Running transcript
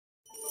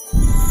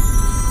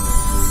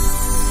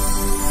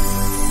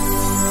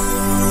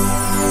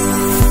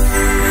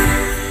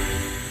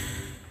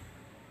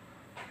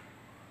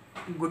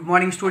Good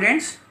morning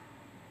students.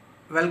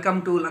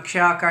 Welcome to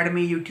Lakshya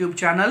Academy YouTube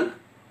channel,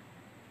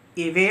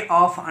 a way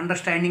of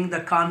understanding the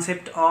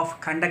concept of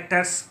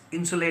conductors,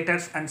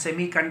 insulators and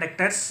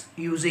semiconductors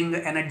using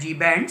energy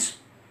bands.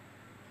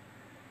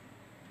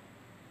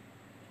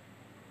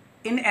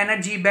 In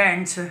energy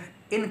bands,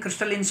 in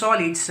crystalline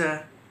solids,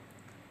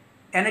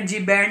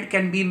 energy band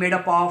can be made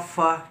up of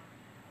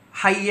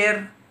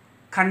higher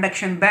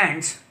conduction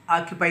bands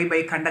occupied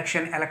by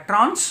conduction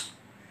electrons.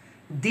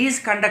 These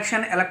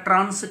conduction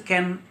electrons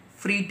can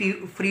free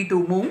to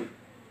move,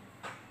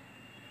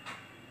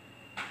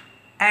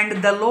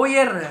 and the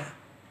lower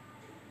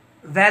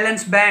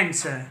valence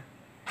bands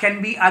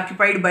can be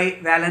occupied by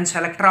valence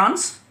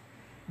electrons.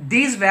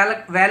 These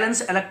valence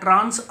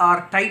electrons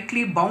are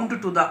tightly bound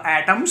to the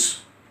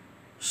atoms,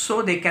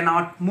 so they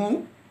cannot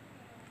move.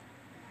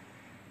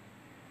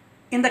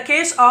 In the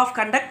case of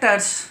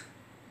conductors,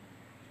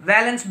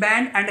 valence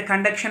band and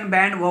conduction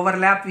band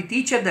overlap with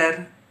each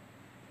other.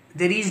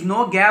 There is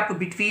no gap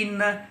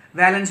between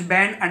valence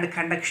band and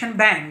conduction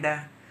band,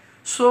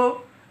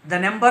 so the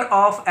number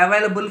of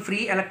available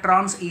free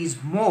electrons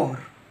is more.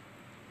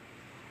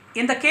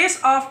 In the case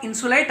of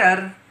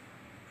insulator,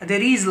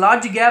 there is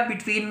large gap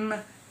between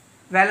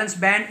valence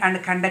band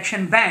and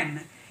conduction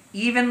band.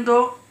 Even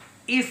though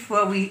if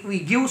we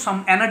give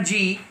some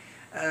energy,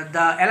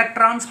 the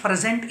electrons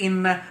present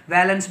in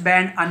valence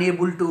band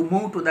unable to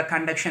move to the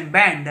conduction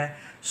band,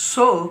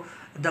 so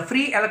the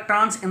free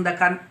electrons in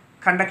the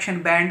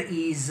conduction band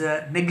is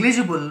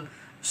negligible,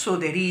 so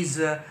there is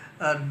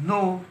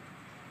no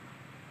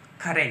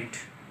current.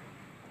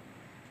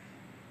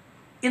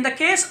 In the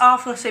case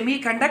of a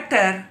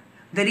semiconductor,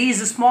 there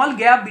is a small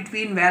gap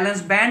between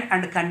valence band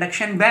and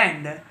conduction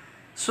band.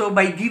 So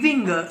by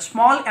giving a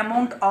small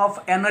amount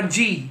of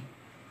energy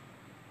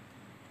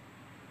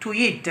to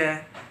it,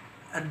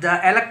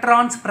 the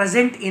electrons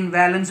present in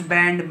valence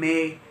band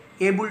may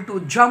able to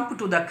jump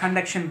to the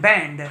conduction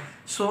band.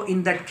 So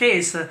in that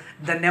case,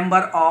 the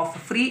number of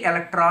free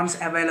electrons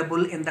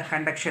available in the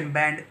conduction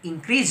band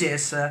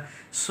increases,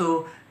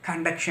 so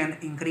conduction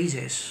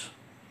increases.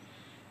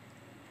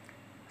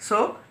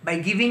 So by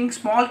giving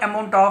small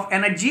amount of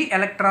energy,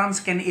 electrons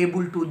can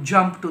able to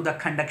jump to the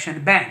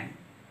conduction band.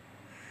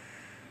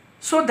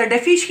 So the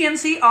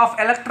deficiency of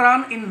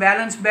electron in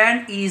valence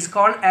band is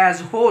called as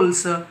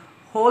holes.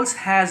 Holes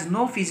has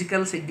no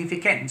physical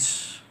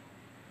significance.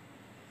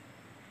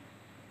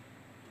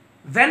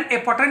 When a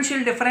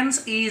potential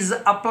difference is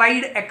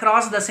applied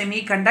across the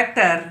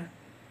semiconductor,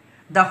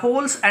 the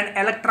holes and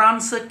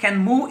electrons can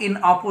move in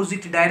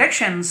opposite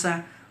directions.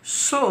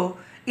 So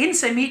in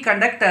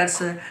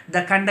semiconductors,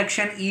 the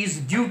conduction is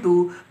due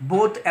to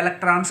both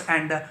electrons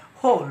and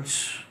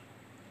holes.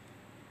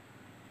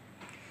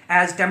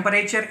 As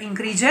temperature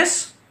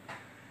increases,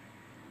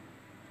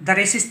 the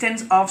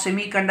resistance of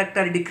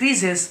semiconductor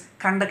decreases,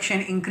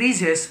 conduction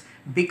increases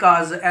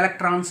because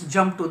electrons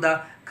jump to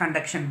the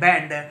conduction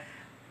band.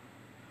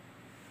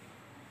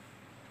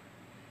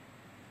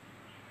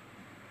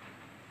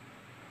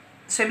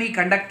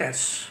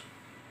 Semiconductors.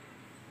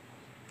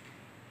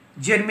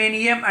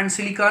 Germanium and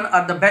silicon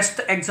are the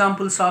best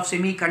examples of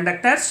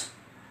semiconductors,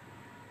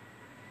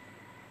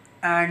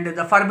 and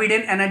the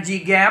forbidden energy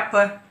gap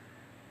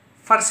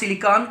for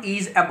silicon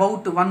is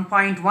about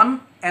 1.1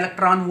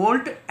 electron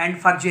volt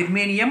and for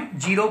germanium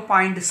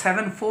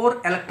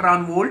 0.74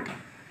 electron volt.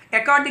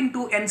 According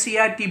to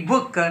NCERT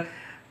book,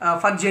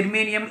 for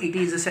germanium it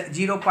is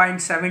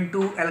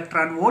 0.72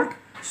 electron volt.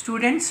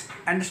 Students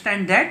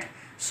understand that.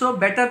 So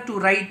better to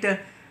write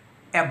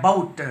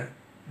about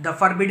the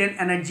forbidden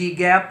energy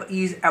gap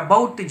is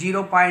about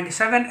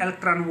 0.7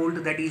 electron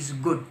volt. That is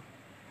good,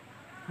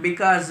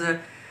 because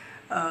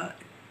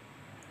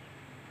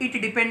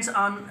it depends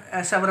on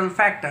several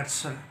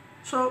factors.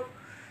 So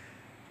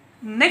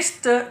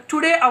next,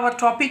 today our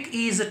topic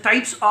is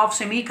types of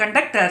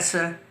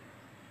semiconductors,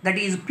 that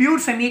is pure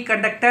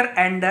semiconductor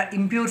and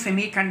impure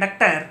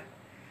semiconductor.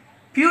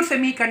 Pure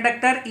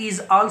semiconductor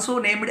is also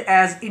named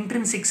as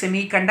intrinsic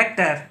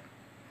semiconductor.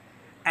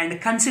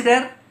 And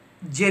consider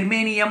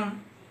germanium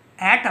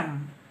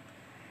atom.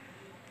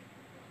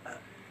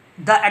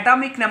 The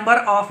atomic number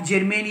of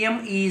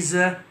germanium is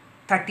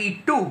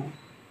 32,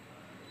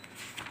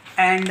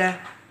 and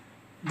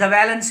the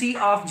valency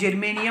of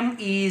germanium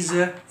is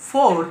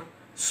 4.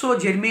 So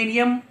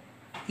germanium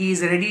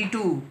is ready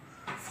to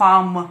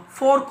form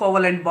 4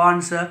 covalent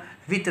bonds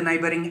with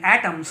neighboring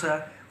atoms,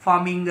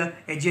 forming a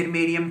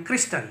germanium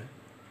crystal.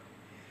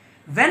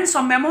 When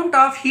some amount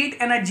of heat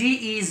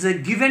energy is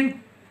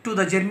given to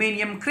the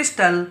germanium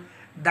crystal,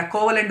 the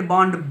covalent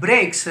bond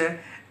breaks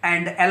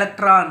and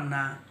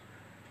electron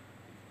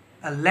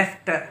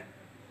left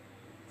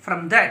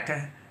from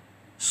that.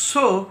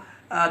 So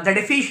the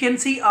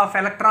deficiency of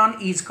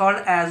electron is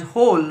called as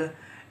hole,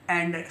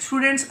 and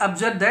students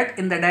observe that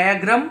in the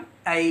diagram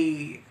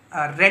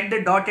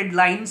red dotted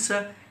lines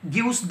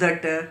gives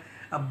that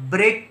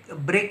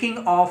breaking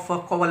of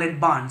covalent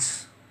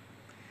bonds.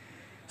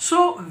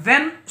 So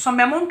when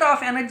some amount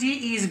of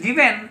energy is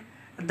given,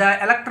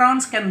 the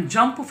electrons can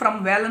jump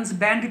from valence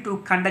band to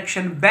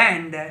conduction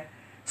band.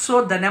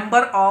 So the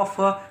number of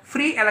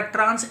free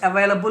electrons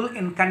available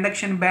in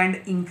conduction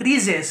band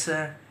increases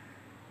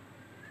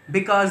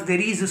because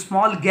there is a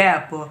small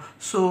gap.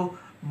 So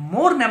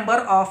more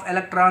number of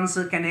electrons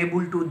can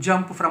able to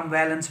jump from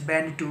valence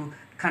band to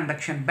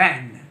conduction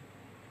band.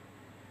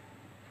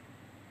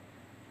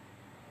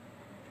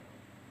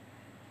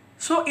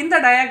 So in the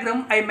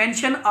diagram I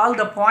mention all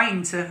the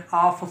points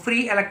of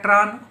free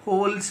electron,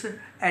 holes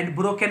and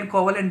broken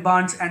covalent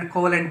bonds and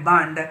covalent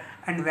bond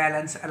and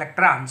valence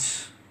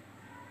electrons.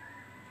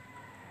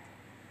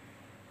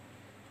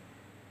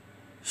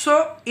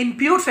 So in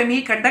pure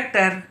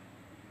semiconductor,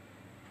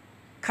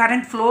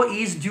 current flow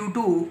is due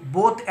to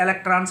both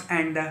electrons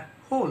and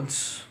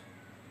holes.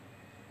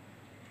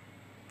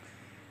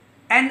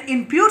 And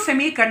in pure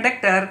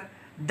semiconductor,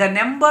 the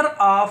number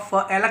of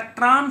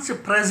electrons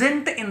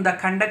present in the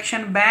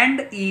conduction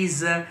band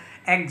is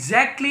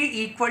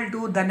exactly equal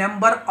to the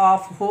number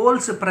of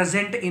holes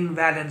present in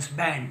valence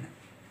band.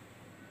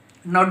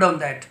 Note down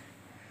that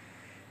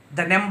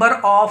the number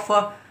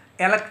of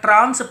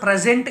electrons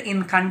present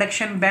in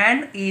conduction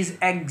band is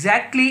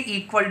exactly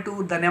equal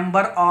to the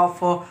number of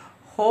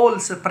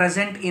holes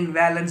present in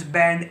valence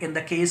band in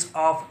the case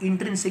of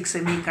intrinsic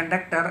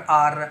semiconductor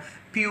or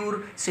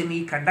pure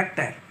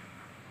semiconductor.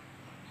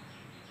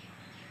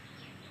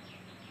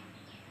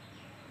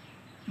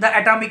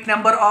 The atomic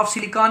number of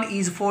silicon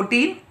is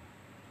 14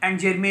 and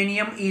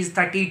germanium is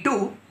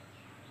 32,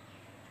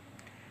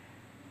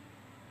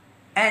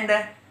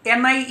 and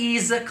Ni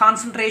is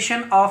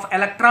concentration of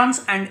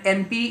electrons and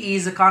Np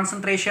is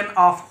concentration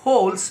of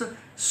holes,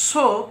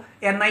 so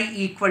Ni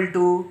equal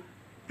to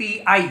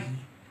Pi.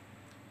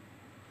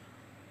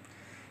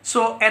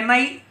 So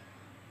Ni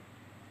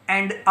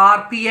and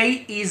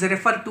Rpi is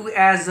referred to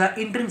as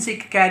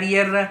intrinsic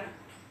carrier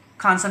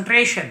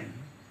concentration.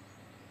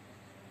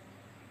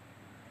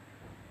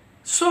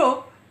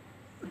 So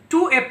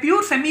to a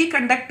pure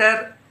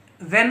semiconductor,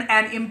 when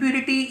an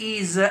impurity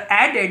is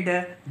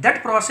added,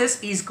 that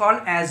process is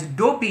called as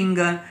doping,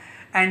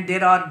 and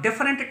there are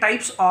different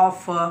types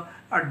of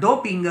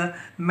doping,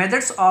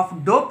 methods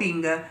of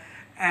doping,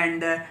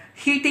 and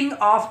heating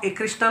of a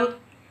crystal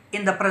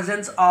in the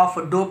presence of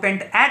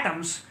dopant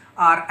atoms,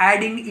 or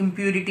adding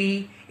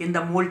impurity in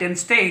the molten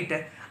state,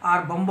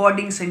 or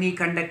bombarding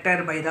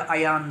semiconductor by the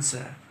ions.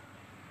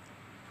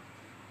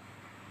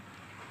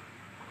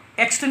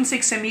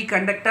 Extrinsic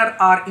semiconductor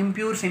or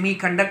impure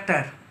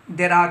semiconductor.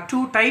 There are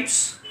two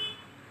types.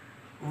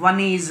 One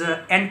is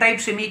N-type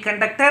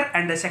semiconductor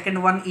and the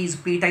second one is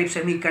P-type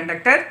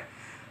semiconductor.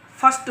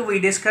 First we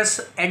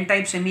discuss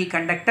N-type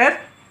semiconductor.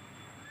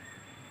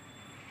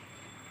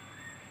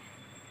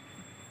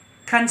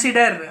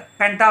 Consider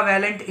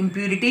pentavalent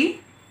impurity,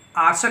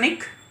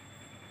 arsenic.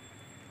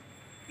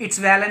 Its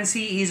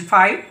valency is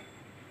 5.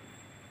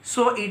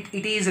 So it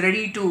is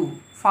ready to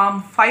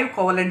form 5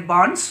 covalent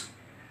bonds.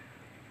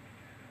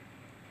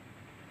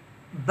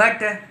 But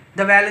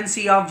the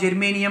valency of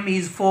germanium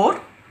is 4.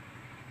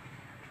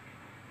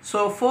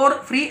 So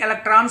 4 free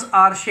electrons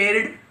are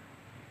shared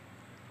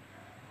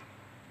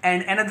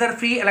and another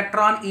free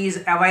electron is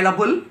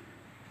available.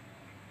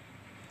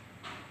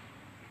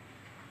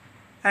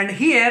 And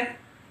here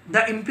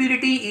the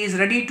impurity is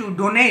ready to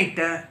donate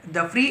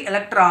the free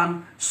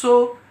electron.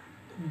 So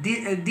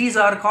these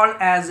are called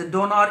as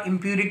donor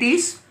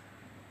impurities.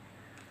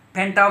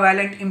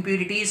 Pentavalent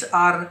impurities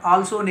are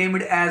also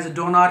named as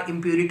donor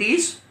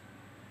impurities.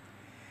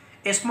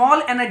 A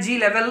small energy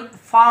level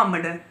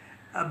formed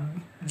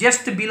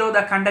just below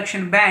the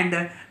conduction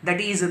band,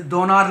 that is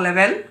donor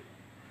level.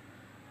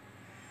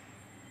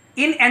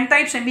 In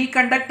N-type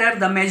semiconductor,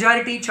 the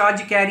majority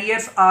charge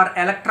carriers are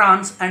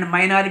electrons and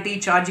minority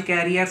charge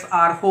carriers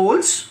are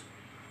holes.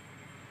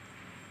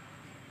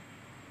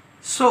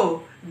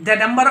 So the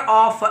number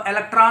of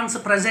electrons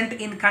present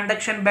in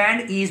conduction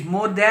band is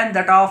more than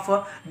that of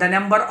the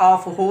number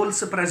of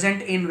holes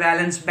present in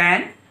valence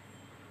band.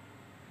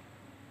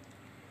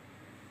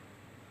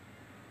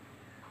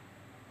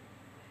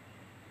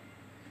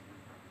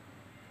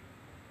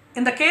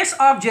 In the case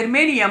of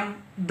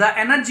germanium, the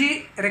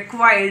energy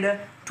required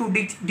to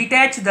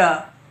detach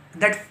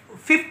that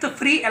fifth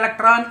free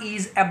electron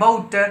is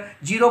about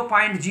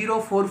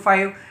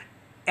 0.045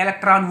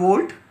 electron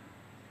volt.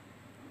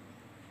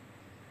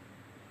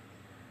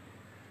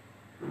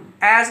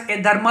 As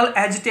a thermal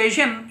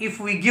agitation, if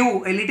we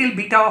give a little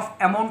bit of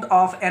amount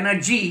of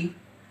energy,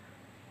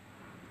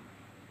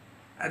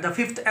 the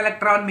fifth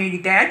electron may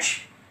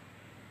detach.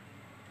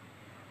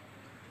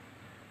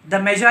 The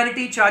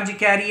majority charge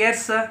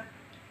carriers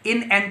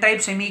in N-type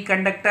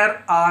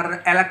semiconductor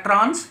are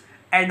electrons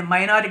and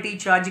minority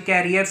charge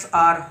carriers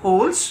are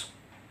holes.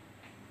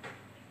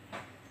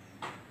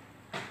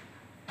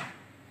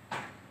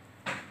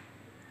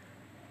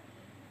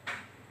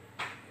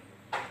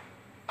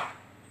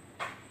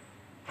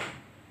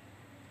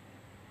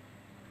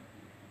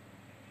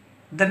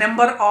 The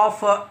number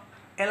of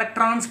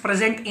electrons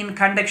present in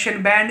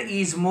conduction band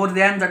is more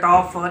than that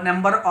of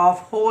number of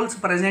holes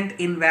present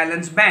in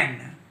valence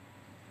band.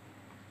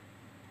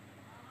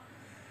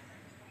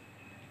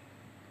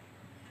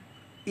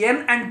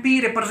 N and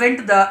P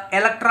represent the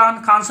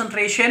electron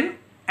concentration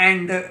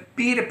and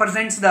P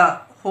represents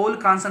the hole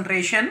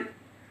concentration.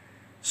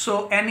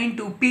 So N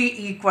into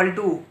P equal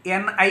to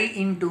Ni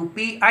into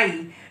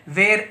Pi,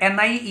 where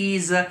Ni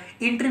is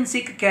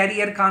intrinsic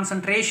carrier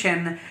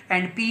concentration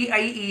and Pi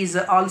is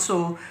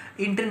also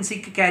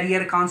intrinsic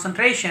carrier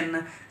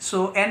concentration.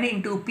 So N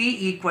into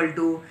P equal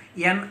to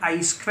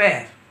Ni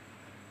square.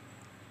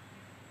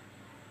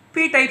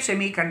 P-type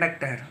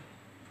semiconductor.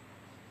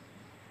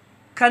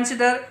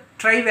 Consider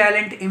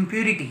trivalent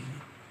impurity.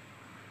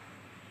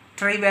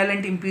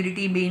 Trivalent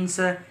impurity means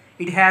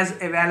it has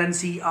a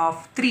valency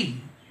of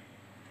 3.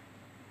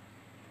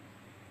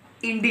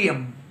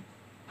 Indium.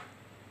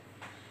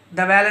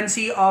 The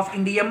valency of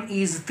indium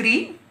is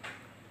 3.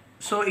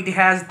 So it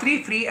has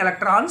 3 free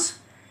electrons.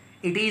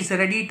 It is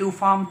ready to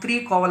form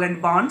 3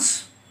 covalent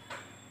bonds.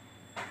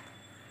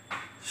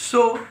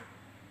 So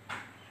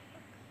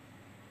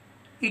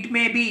it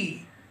may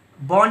be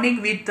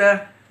bonding with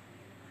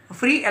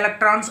free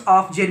electrons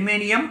of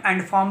germanium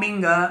and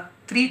forming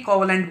 3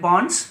 covalent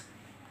bonds.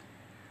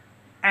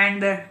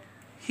 And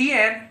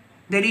here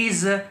there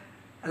is a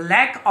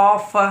lack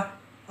of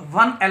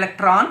 1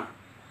 electron.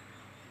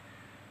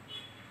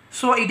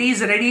 So it is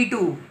ready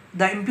to,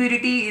 the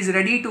impurity is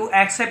ready to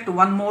accept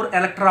 1 more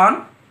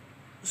electron.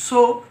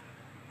 So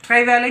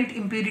trivalent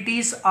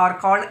impurities are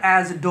called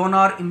as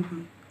donor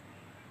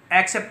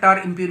acceptor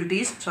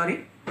impurities.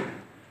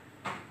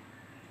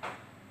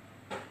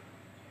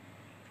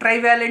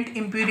 Trivalent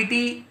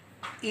impurity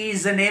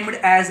is named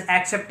as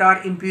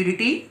acceptor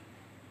impurity.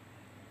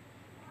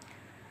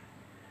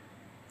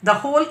 The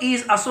hole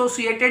is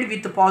associated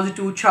with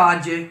positive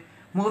charge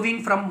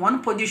moving from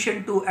one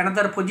position to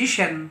another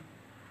position.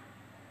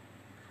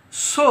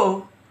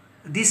 So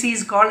this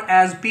is called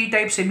as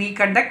P-type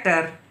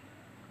semiconductor,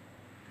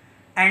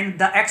 and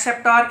the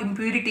acceptor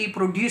impurity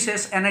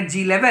produces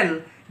energy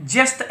level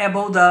just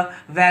above the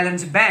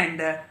valence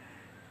band.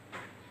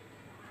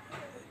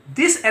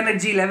 This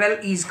energy level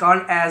is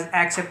called as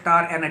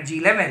acceptor energy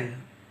level.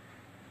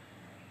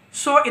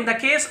 So in the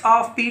case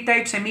of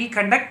P-type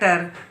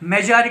semiconductor,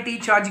 majority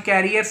charge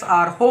carriers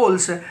are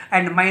holes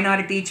and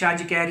minority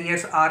charge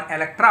carriers are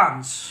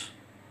electrons.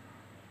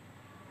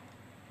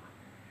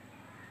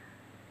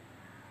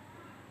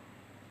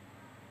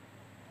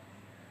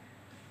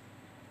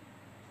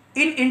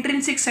 In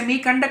intrinsic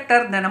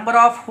semiconductor, the number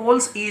of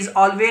holes is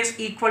always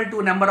equal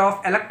to number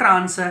of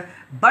electrons,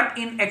 but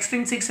in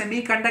extrinsic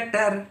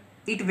semiconductor,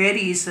 it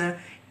varies.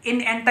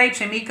 In N-type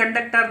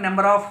semiconductor,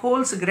 number of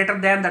holes greater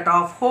than that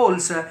of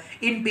holes.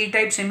 In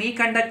P-type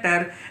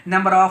semiconductor,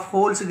 number of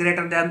holes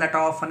greater than that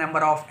of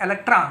number of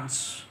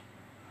electrons.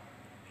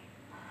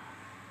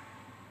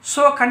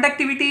 So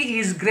conductivity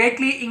is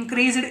greatly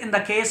increased in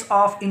the case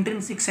of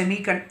extrinsic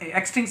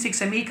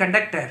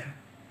semiconductor.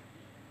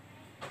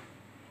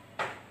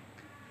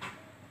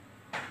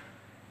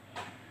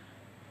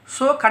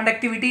 So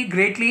conductivity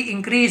greatly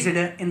increased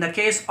in the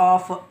case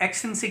of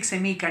extrinsic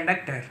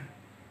semiconductor.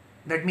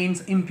 That means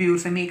impure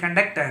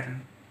semiconductor.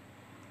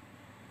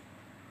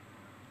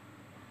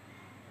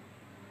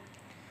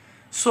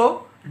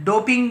 So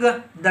doping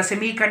the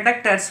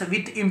semiconductors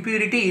with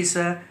impurities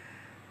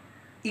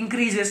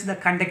increases the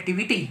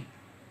conductivity.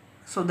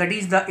 So that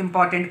is the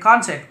important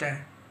concept.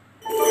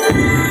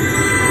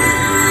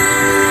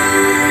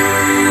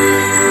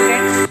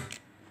 Students,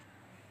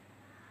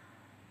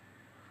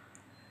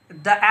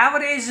 the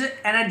average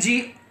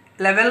energy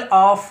level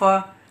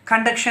of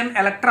conduction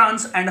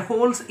electrons and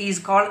holes is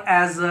called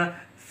as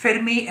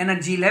Fermi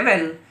energy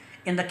level.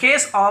 In the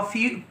case of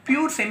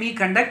pure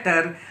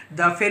semiconductor,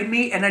 the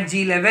Fermi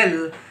energy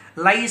level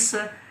lies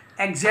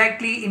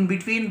exactly in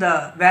between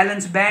the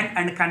valence band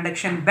and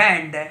conduction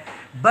band.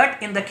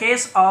 But in the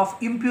case of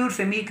impure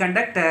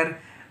semiconductor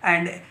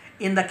and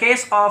in the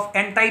case of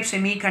N-type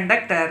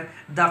semiconductor,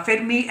 the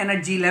Fermi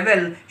energy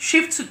level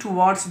shifts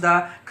towards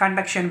the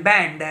conduction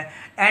band,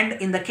 and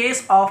in the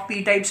case of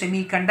P-type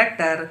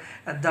semiconductor,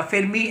 the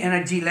Fermi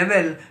energy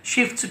level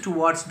shifts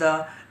towards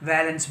the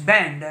valence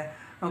band.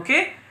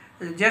 Okay,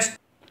 just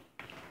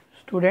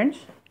students,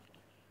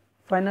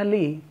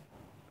 finally,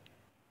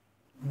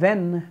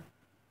 when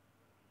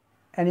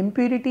an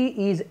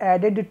impurity is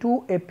added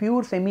to a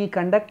pure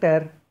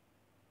semiconductor,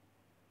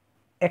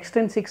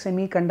 extrinsic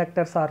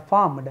semiconductors are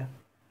formed.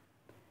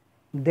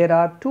 There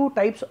are 2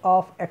 types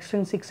of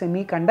extrinsic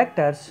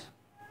semiconductors.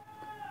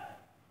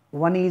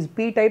 One is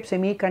P-type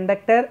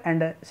semiconductor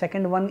and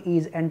second one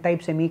is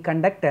N-type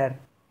semiconductor.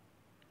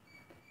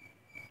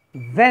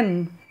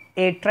 When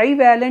a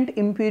trivalent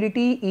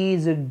impurity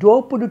is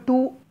doped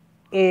to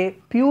a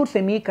pure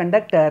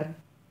semiconductor,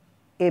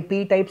 a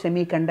P-type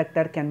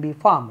semiconductor can be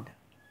formed.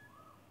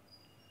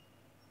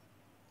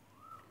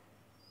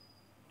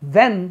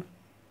 When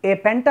a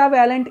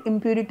pentavalent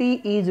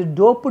impurity is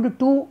doped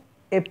to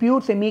a pure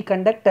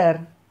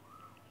semiconductor,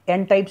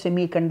 N-type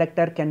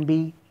semiconductor can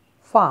be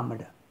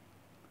formed.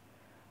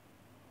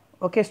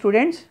 Okay,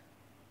 students.